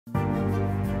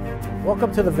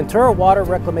Welcome to the Ventura Water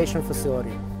Reclamation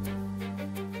Facility.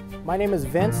 My name is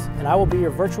Vince and I will be your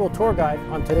virtual tour guide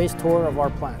on today's tour of our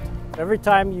plant. Every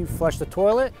time you flush the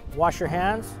toilet, wash your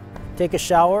hands, take a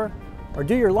shower, or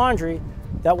do your laundry,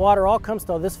 that water all comes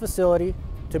to this facility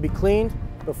to be cleaned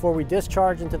before we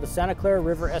discharge into the Santa Clara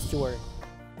River estuary.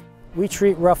 We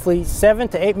treat roughly 7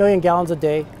 to 8 million gallons a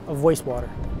day of wastewater.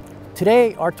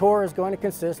 Today, our tour is going to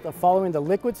consist of following the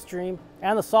liquid stream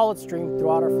and the solid stream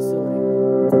throughout our facility.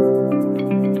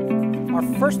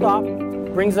 Our first stop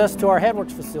brings us to our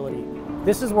headworks facility.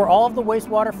 This is where all of the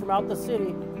wastewater from out the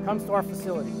city comes to our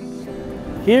facility.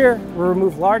 Here, we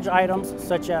remove large items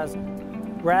such as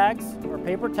rags or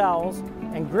paper towels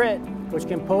and grit, which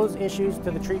can pose issues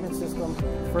to the treatment system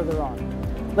further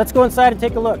on. Let's go inside and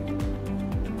take a look.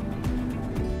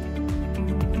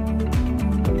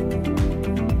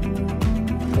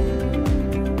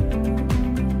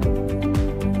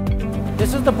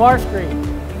 This is the bar screen.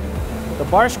 The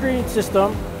bar screen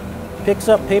system picks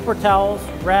up paper towels,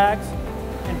 rags,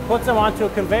 and puts them onto a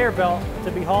conveyor belt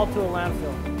to be hauled to a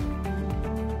landfill.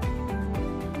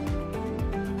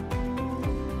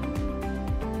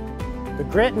 The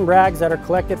grit and rags that are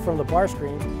collected from the bar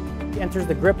screens enters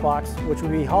the grit box, which will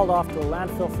be hauled off to a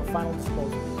landfill for final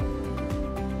disposal.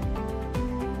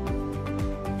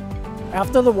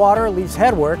 After the water leaves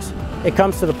headworks, it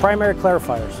comes to the primary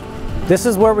clarifiers. This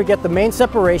is where we get the main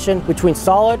separation between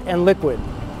solid and liquid.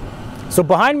 So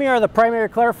behind me are the primary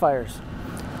clarifiers.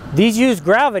 These use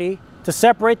gravity to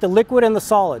separate the liquid and the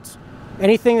solids.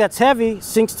 Anything that's heavy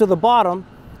sinks to the bottom,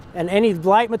 and any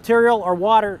light material or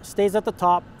water stays at the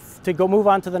top to go move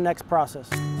on to the next process.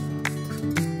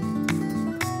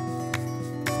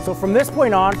 So from this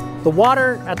point on, the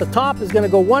water at the top is going to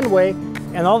go one way,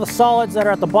 and all the solids that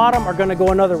are at the bottom are going to go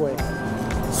another way.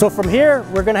 So from here,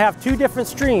 we're going to have two different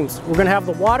streams. We're going to have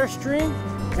the water stream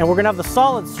and we're going to have the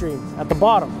solid stream at the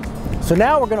bottom. So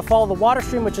now we're going to follow the water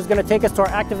stream, which is going to take us to our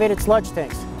activated sludge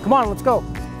tanks. Come on, let's go.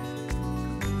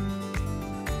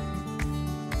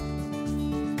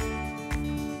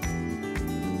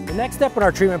 The next step in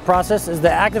our treatment process is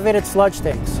the activated sludge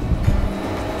tanks.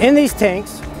 In these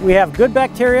tanks, we have good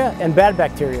bacteria and bad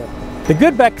bacteria. The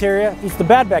good bacteria eats the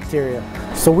bad bacteria.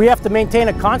 So we have to maintain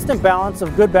a constant balance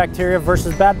of good bacteria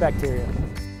versus bad bacteria.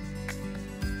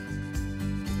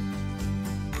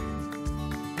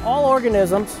 All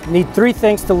organisms need three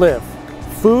things to live: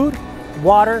 food,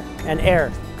 water, and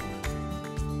air.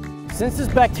 Since this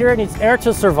bacteria needs air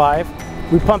to survive,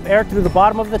 we pump air through the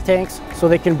bottom of the tanks so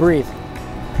they can breathe.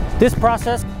 This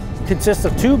process consists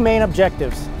of two main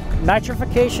objectives: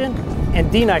 nitrification and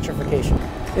denitrification.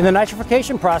 In the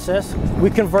nitrification process, we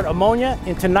convert ammonia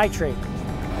into nitrate.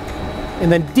 In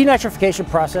the denitrification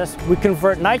process, we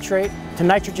convert nitrate to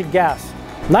nitrogen gas.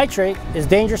 Nitrate is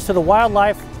dangerous to the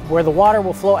wildlife where the water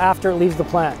will flow after it leaves the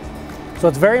plant. So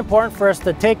it's very important for us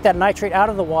to take that nitrate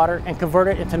out of the water and convert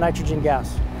it into nitrogen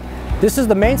gas. This is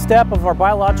the main step of our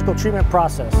biological treatment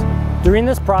process. During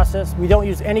this process, we don't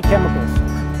use any chemicals.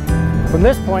 From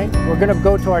this point, we're going to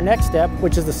go to our next step,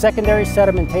 which is the secondary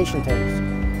sedimentation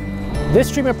tanks.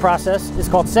 This treatment process is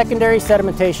called secondary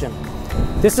sedimentation.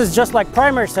 This is just like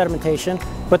primary sedimentation,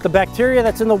 but the bacteria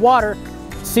that's in the water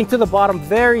sink to the bottom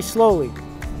very slowly.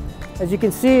 As you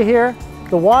can see here,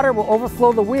 the water will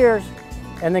overflow the weirs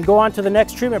and then go on to the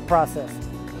next treatment process.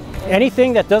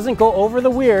 Anything that doesn't go over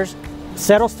the weirs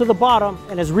settles to the bottom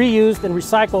and is reused and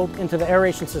recycled into the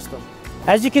aeration system.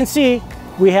 As you can see,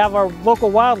 we have our local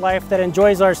wildlife that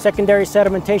enjoys our secondary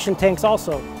sedimentation tanks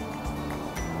also.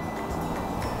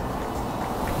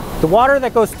 The water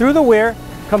that goes through the weir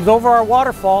comes over our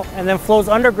waterfall and then flows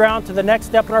underground to the next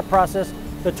step in our process,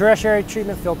 the tertiary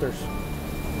treatment filters.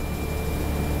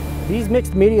 These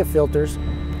mixed media filters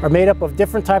are made up of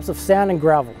different types of sand and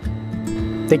gravel.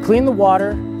 They clean the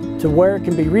water to where it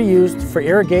can be reused for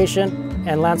irrigation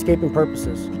and landscaping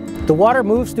purposes. The water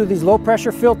moves through these low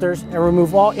pressure filters and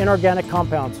remove all inorganic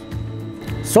compounds.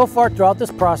 So far throughout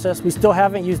this process, we still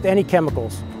haven't used any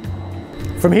chemicals.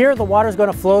 From here, the water is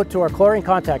going to flow to our chlorine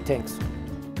contact tanks.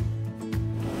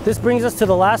 This brings us to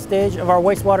the last stage of our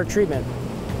wastewater treatment.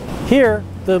 Here,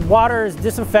 the water is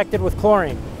disinfected with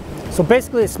chlorine. So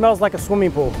basically it smells like a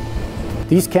swimming pool.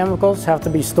 These chemicals have to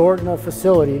be stored in a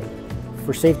facility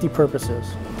for safety purposes.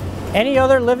 Any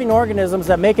other living organisms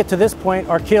that make it to this point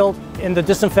are killed in the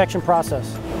disinfection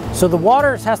process. So the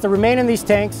water has to remain in these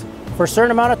tanks for a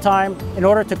certain amount of time in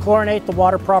order to chlorinate the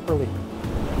water properly.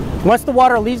 Once the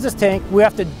water leaves this tank, we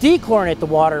have to dechlorinate the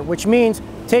water, which means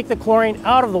take the chlorine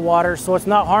out of the water so it's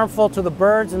not harmful to the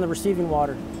birds in the receiving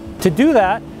water. To do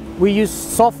that, we use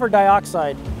sulfur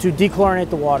dioxide to dechlorinate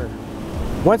the water.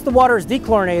 Once the water is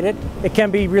dechlorinated, it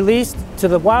can be released to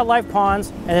the wildlife ponds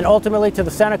and then ultimately to the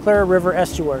Santa Clara River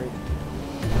estuary.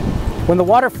 When the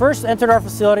water first entered our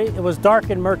facility, it was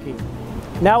dark and murky.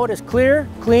 Now it is clear,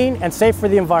 clean, and safe for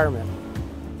the environment.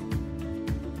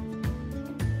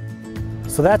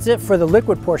 So that's it for the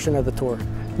liquid portion of the tour.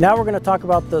 Now we're going to talk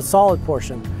about the solid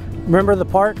portion. Remember the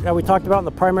part that we talked about in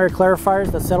the primary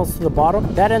clarifiers that settles to the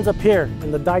bottom? That ends up here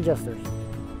in the digesters.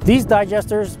 These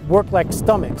digesters work like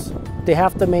stomachs. They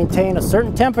have to maintain a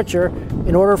certain temperature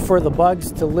in order for the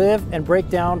bugs to live and break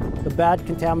down the bad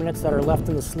contaminants that are left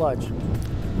in the sludge.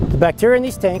 The bacteria in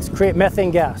these tanks create methane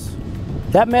gas.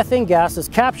 That methane gas is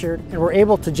captured and we're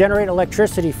able to generate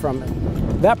electricity from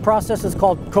it. That process is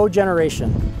called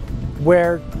cogeneration,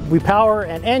 where we power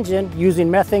an engine using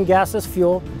methane gas as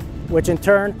fuel, which in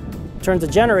turn turns a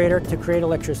generator to create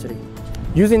electricity.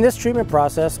 Using this treatment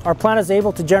process, our plant is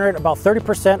able to generate about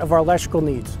 30% of our electrical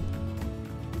needs.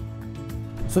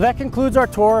 So that concludes our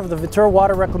tour of the Ventura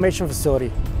Water Reclamation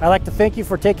Facility. I'd like to thank you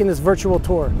for taking this virtual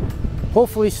tour.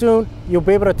 Hopefully soon, you'll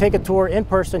be able to take a tour in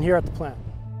person here at the plant.